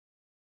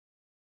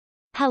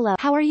Hello,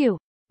 how are you?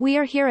 We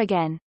are here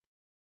again.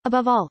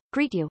 Above all,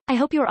 greet you. I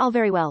hope you are all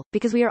very well,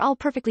 because we are all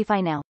perfectly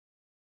fine now.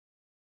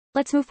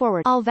 Let's move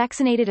forward. All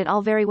vaccinated and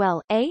all very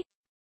well, eh?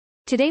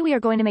 Today we are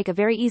going to make a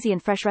very easy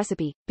and fresh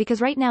recipe,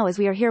 because right now as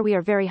we are here we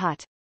are very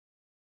hot.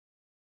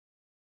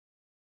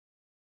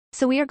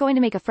 So we are going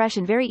to make a fresh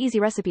and very easy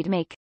recipe to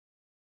make.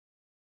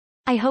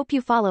 I hope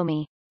you follow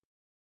me.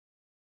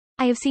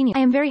 I have seen you.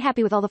 I am very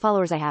happy with all the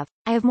followers I have.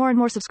 I have more and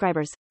more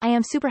subscribers. I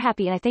am super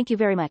happy and I thank you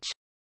very much.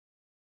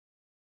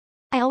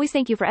 I always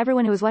thank you for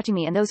everyone who is watching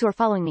me and those who are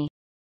following me.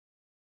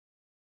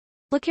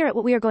 Look here at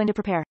what we are going to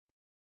prepare.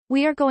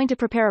 We are going to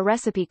prepare a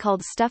recipe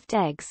called stuffed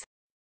eggs.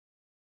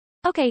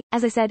 Okay,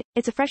 as I said,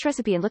 it's a fresh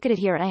recipe and look at it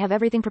here and I have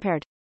everything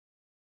prepared.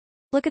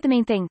 Look at the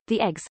main thing,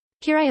 the eggs.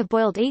 Here I have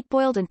boiled 8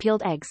 boiled and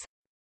peeled eggs.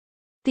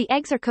 The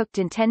eggs are cooked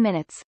in 10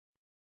 minutes.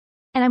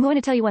 And I'm going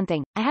to tell you one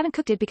thing, I haven't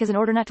cooked it because in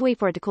order not to wait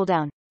for it to cool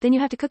down, then you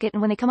have to cook it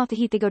and when they come off the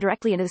heat they go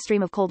directly into the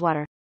stream of cold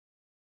water.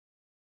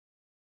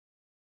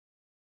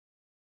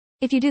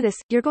 If you do this,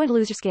 you're going to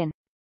lose your skin.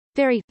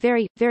 Very.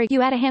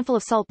 You add a handful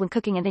of salt when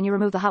cooking and then you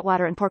remove the hot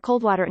water and pour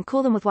cold water and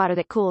cool them with water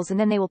that cools and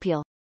then they will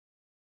peel.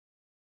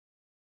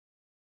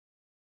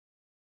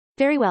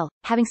 Very well,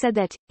 having said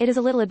that, it is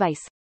a little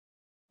advice.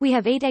 We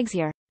have 8 eggs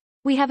here.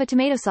 We have a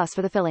tomato sauce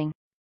for the filling.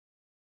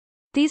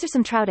 These are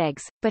some trout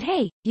eggs, but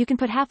hey, you can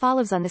put half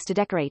olives on this to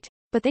decorate,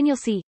 but then you'll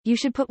see, you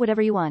should put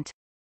whatever you want.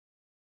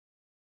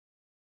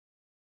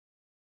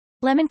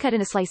 Lemon cut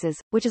into slices,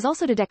 which is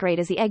also to decorate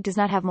as the egg does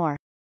not have more.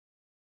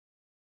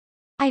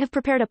 I have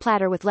prepared a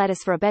platter with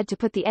lettuce for a bed to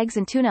put the eggs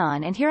and tuna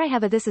on and here I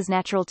have this is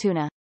natural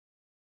tuna.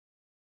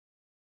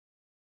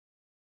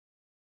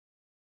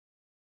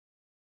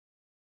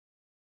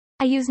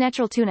 I use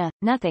natural tuna,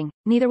 nothing,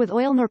 neither with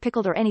oil nor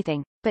pickled or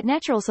anything, but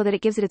natural so that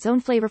it gives it its own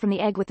flavor from the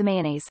egg with the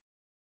mayonnaise.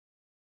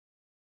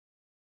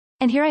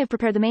 And here I have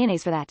prepared the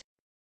mayonnaise for that.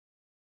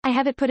 I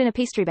have it put in a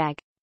pastry bag.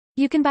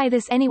 You can buy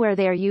this anywhere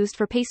they are used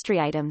for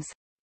pastry items.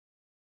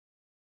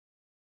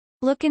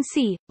 Look and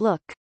see,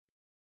 look.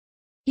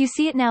 You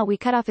see it now we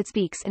cut off its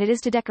beaks and it is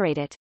to decorate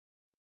it.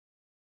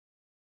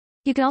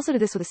 You can also do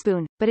this with a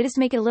spoon, but it is to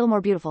make it a little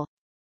more beautiful.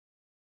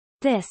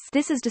 This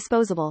is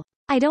disposable.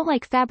 I don't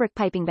like fabric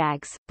piping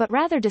bags, but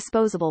rather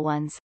disposable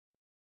ones.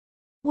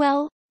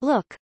 Well,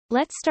 look,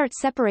 let's start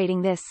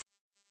separating this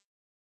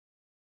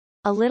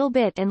a little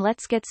bit and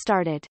let's get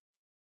started.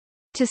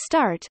 To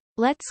start,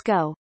 let's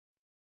go.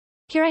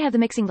 Here I have the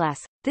mixing glass.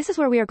 This is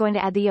where we are going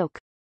to add the yolk.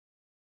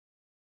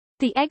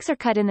 The eggs are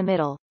cut in the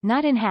middle,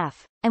 not in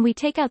half, and we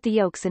take out the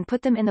yolks and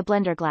put them in the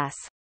blender glass.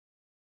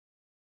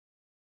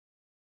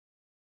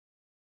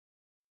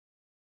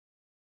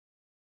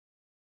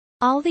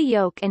 All the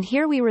yolk and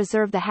here we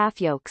reserve the half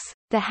yolks,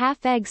 the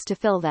half eggs to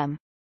fill them.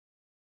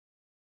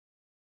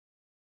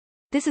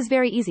 This is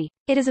very easy.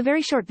 It is a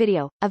very short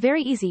video, a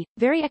very easy,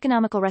 very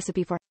economical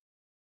recipe for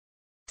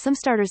some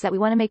starters that we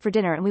want to make for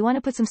dinner and we want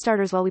to put some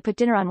starters while we put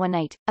dinner on one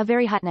night, a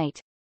very hot night.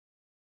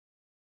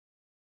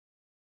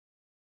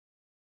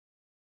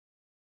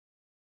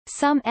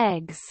 Some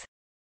eggs.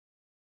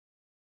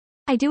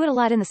 I do it a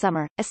lot in the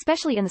summer,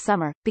 especially in the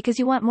summer, because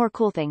you want more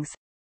cool things.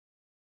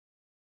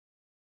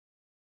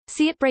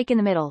 See it break in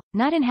the middle,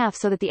 not in half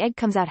so that the egg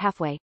comes out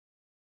halfway.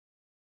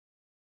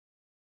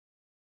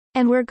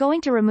 And we're going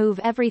to remove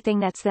everything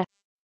that's the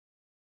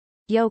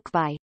yolk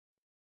by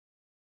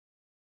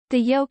the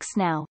yolks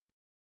now.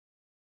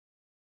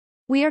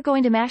 We are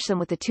going to mash them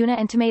with the tuna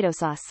and tomato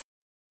sauce.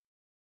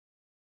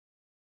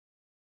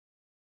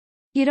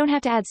 You don't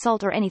have to add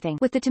salt or anything.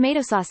 With the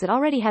tomato sauce it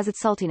already has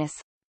its saltiness.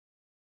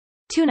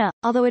 Tuna,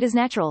 although it is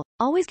natural,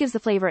 always gives the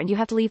flavor and you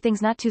have to leave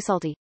things not too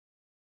salty.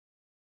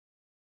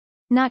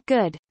 Not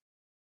good.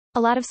 A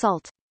lot of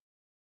salt.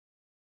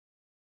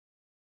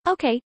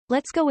 Okay,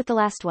 let's go with the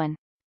last one.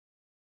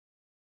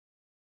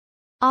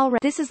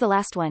 Alright, this is the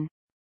last one.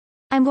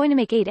 I'm going to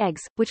make 8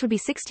 eggs, which would be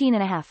 16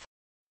 and a half.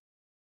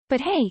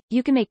 But hey,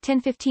 you can make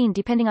 10-15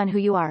 depending on who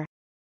you are.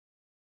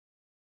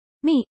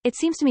 Me, it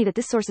seems to me that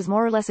this source is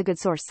more or less a good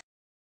source.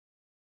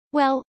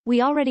 Well,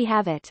 we already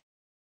have it.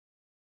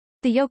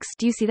 The yolks,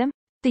 do you see them?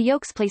 The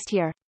yolks placed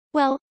here.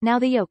 Well, now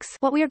the yolks.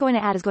 What we are going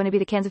to add is going to be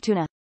the cans of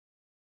tuna.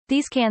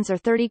 These cans are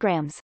 30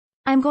 grams.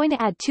 I'm going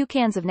to add 2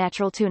 cans of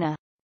natural tuna.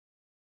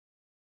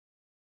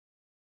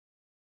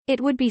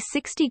 It would be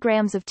 60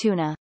 grams of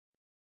tuna.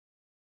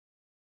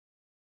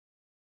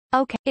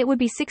 Okay, it would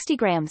be 60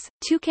 grams,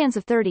 2 cans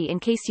of 30 in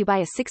case you buy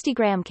a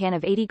 60-gram can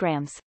of 80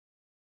 grams.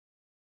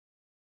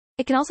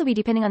 It can also be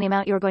depending on the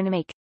amount you are going to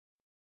make.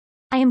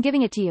 I am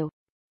giving it to you.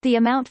 The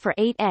amount for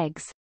 8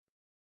 eggs.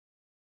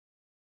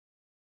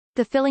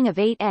 The filling of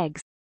 8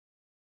 eggs.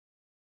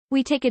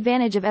 We take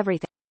advantage of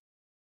everything.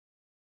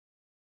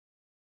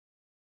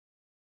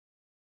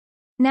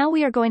 Now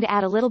we are going to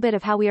add a little bit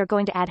of how we are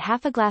going to add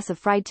half a glass of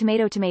fried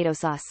tomato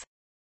sauce.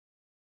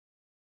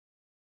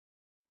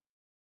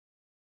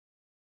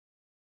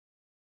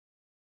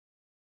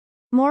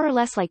 More or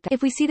less like that.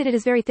 If we see that it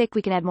is very thick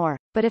we can add more,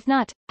 but if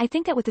not, I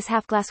think that with this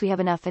half glass we have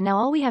enough and now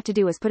all we have to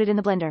do is put it in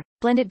the blender,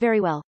 blend it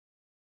very well.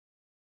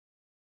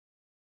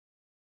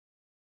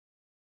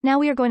 Now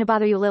we are going to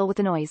bother you a little with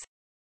the noise.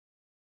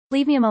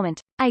 Leave me a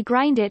moment. I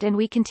grind it and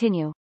we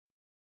continue.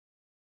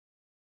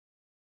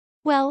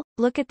 Well,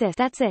 look at this.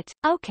 That's it.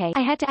 Okay.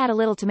 I had to add a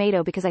little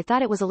tomato because I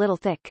thought it was a little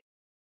thick.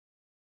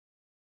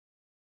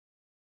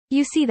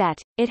 You see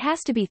that? It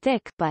has to be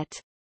thick, but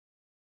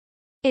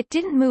it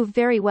didn't move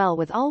very well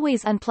with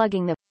always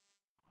unplugging the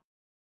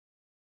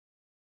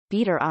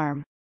beater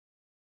arm.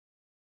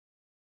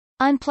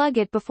 Unplug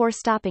it before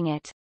stopping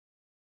it.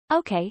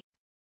 Okay.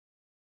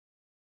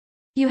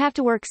 You have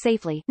to work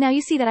safely. Now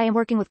you see that I am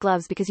working with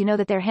gloves because you know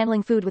that they're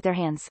handling food with their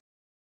hands.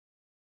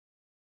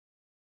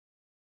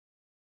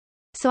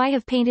 So I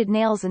have painted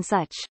nails and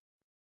such.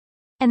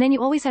 And then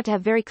you always have to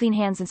have very clean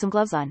hands and some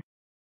gloves on.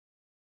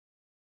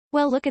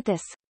 Well, look at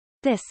this.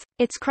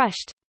 It's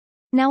crushed.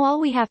 Now all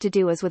we have to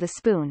do is with a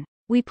spoon.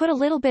 We put a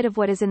little bit of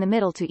what is in the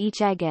middle to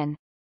each egg in.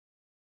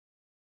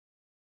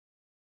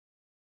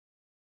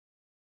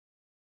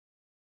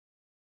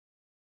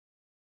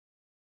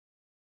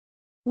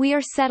 We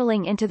are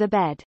settling into the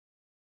bed.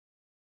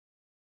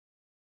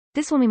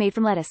 This one we made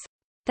from lettuce.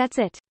 That's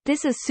it.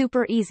 This is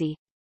super easy.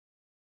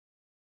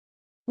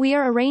 We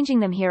are arranging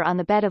them here on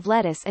the bed of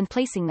lettuce and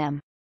placing them.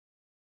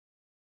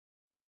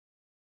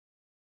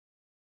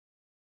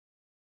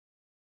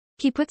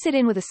 He puts it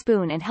in with a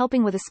spoon and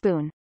helping with a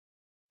spoon.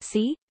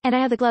 See? And I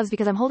have the gloves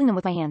because I'm holding them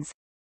with my hands.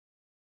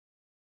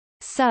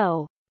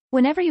 So,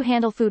 whenever you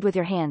handle food with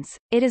your hands,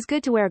 it is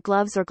good to wear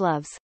gloves or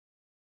gloves.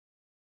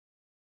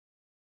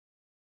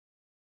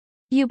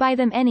 You buy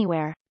them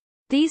anywhere.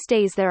 These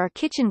days there are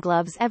kitchen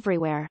gloves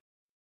everywhere.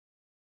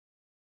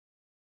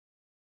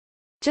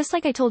 Just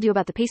like I told you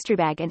about the pastry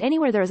bag, and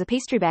anywhere there is a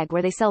pastry bag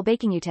where they sell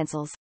baking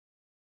utensils.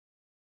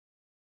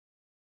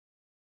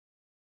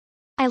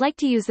 I like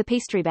to use the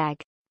pastry bag.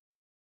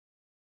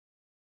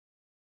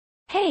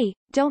 Hey,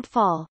 don't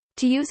fall.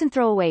 To use and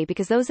throw away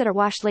because those that are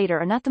washed later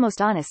are not the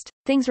most honest,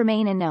 things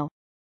remain and no.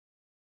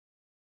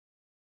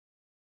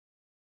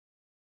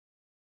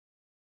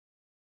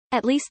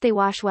 At least they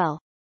wash well.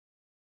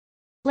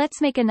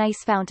 Let's make a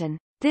nice fountain.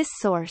 This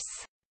source.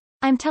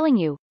 I'm telling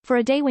you, for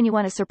a day when you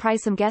want to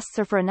surprise some guests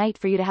or for a night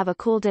for you to have a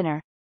cool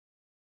dinner.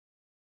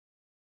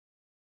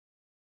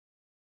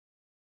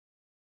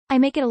 I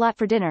make it a lot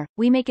for dinner,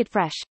 we make it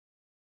fresh.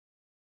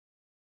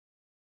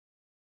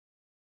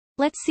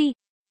 Let's see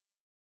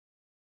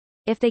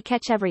if they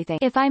catch everything.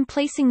 If I'm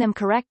placing them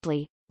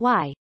correctly,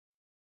 why?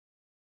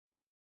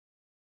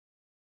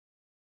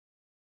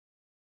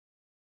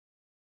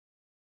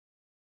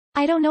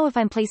 I don't know if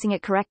I'm placing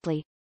it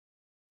correctly.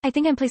 I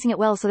think I'm placing it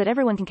well so that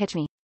everyone can catch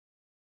me.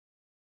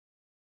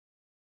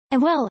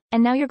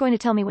 And now you're going to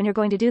tell me when you're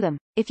going to do them.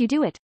 If you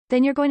do it,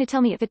 then you're going to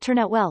tell me if it turned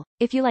out well,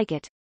 if you like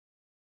it.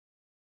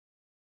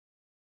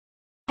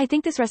 I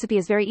think this recipe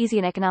is very easy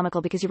and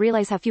economical because you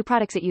realize how few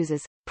products it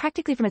uses,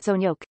 practically from its own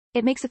yolk.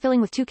 It makes a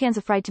filling with 2 cans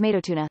of fried tomato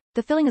tuna.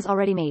 The filling is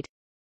already made.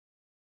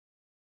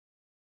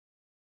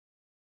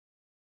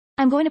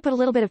 I'm going to put a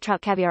little bit of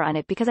trout caviar on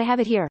it because I have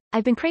it here.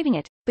 I've been craving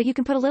it, but you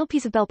can put a little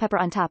piece of bell pepper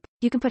on top.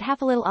 You can put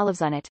half a little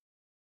olives on it.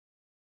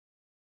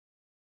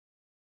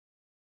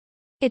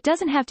 It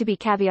doesn't have to be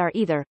caviar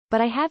either, but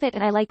I have it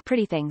and I like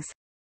pretty things.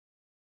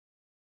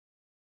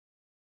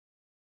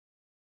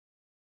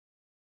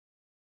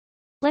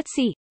 Let's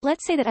see.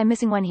 Let's say that I'm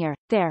missing one here.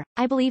 There,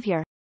 I believe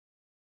here.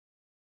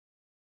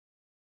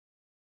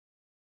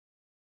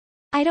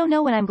 I don't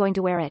know when I'm going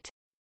to wear it.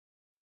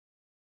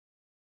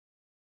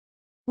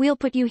 We'll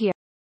put you here.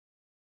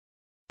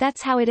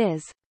 That's how it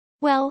is.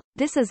 Well,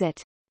 this is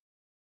it.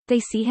 They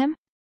see him?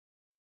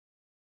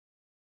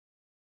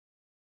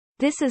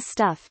 This is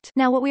stuffed.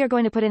 Now what we are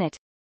going to put in it.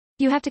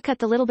 You have to cut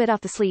the little bit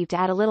off the sleeve to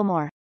add a little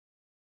more.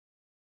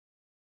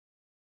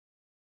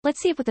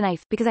 Let's see if with the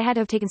knife, because I had to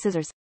have taken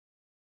scissors.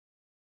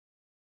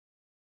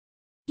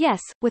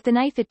 Yes, with the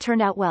knife it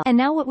turned out well. And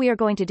now what we are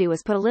going to do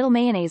is put a little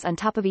mayonnaise on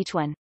top of each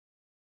one.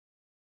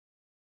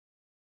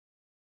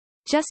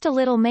 Just a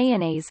little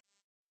mayonnaise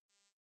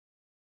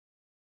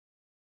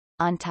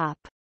on top.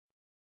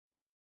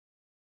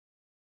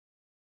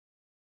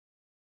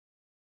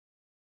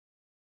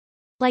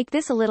 Like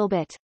this a little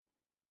bit.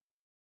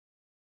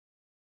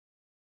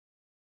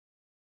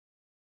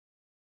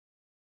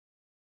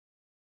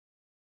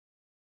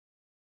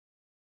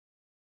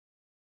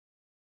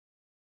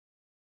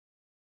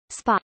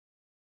 Spot.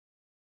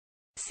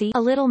 See?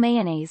 A little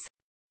mayonnaise.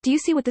 Do you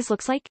see what this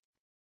looks like?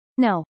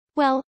 No.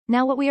 Well,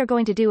 now what we are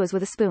going to do is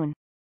with a spoon.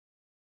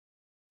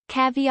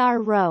 Caviar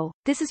roe.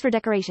 This is for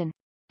decoration.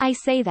 I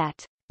say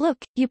that. Look,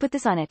 you put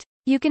this on it.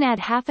 You can add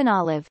half an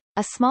olive,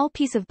 a small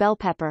piece of bell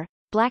pepper,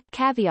 black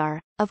caviar,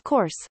 of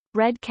course,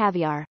 red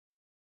caviar.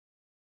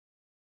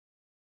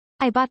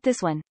 I bought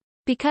this one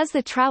because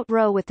the trout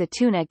roe with the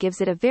tuna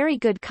gives it a very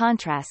good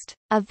contrast,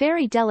 a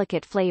very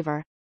delicate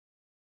flavor.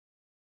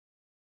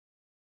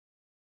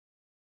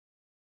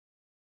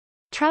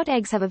 Trout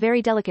eggs have a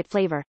very delicate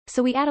flavor,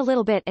 so we add a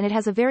little bit and it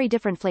has a very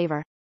different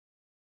flavor.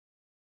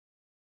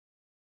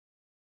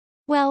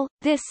 Well,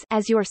 this,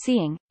 as you're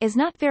seeing, is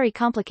not very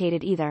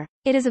complicated either.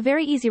 It is a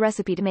very easy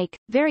recipe to make,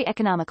 very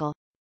economical.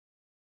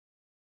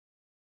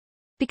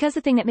 Because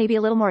the thing that may be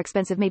a little more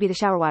expensive may be the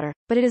shower water,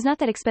 but it is not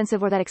that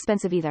expensive or that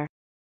expensive either.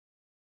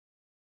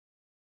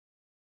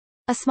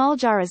 A small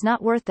jar is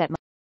not worth that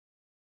much.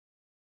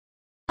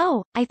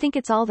 Oh, I think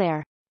it's all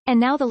there. And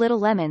now the little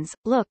lemons,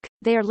 look,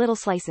 they are little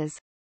slices.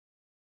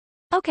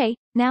 Okay,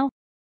 now,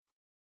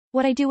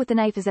 what I do with the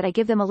knife is that I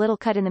give them a little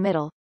cut in the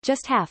middle,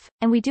 just half,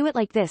 and we do it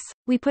like this,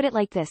 we put it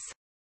like this.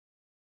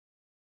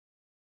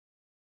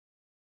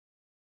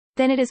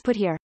 Then it is put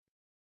here.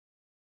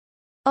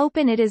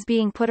 Open, it is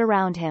being put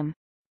around him.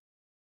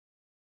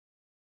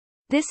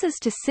 This is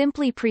to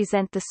simply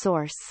present the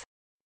source.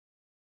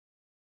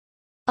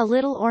 A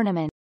little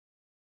ornament.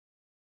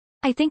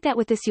 I think that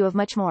with this you have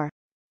much more.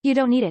 You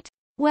don't need it.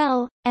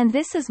 Well, and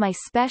this is my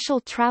special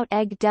trout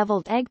egg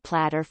deviled egg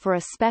platter for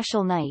a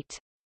special night.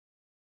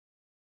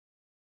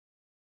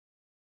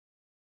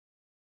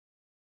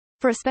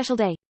 For a special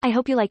day. I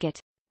hope you like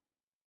it.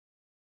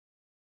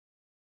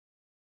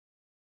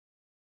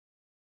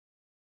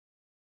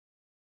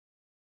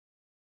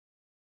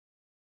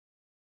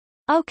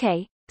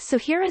 Okay, so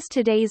here is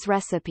today's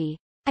recipe.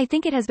 I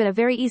think it has been a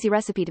very easy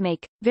recipe to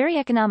make, very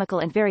economical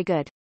and very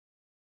good.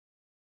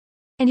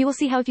 And you will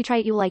see how if you try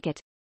it you will like it.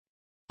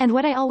 And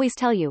what I always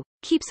tell you,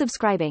 keep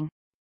subscribing.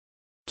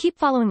 Keep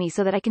following me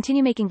so that I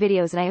continue making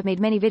videos, and I have made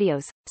many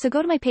videos, so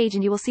go to my page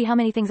and you will see how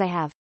many things I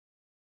have.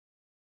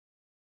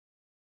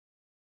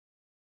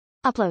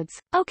 Uploads.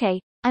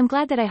 Okay, I'm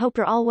glad that I hope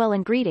you're all well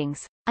and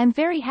greetings. I'm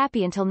very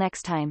happy until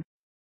next time.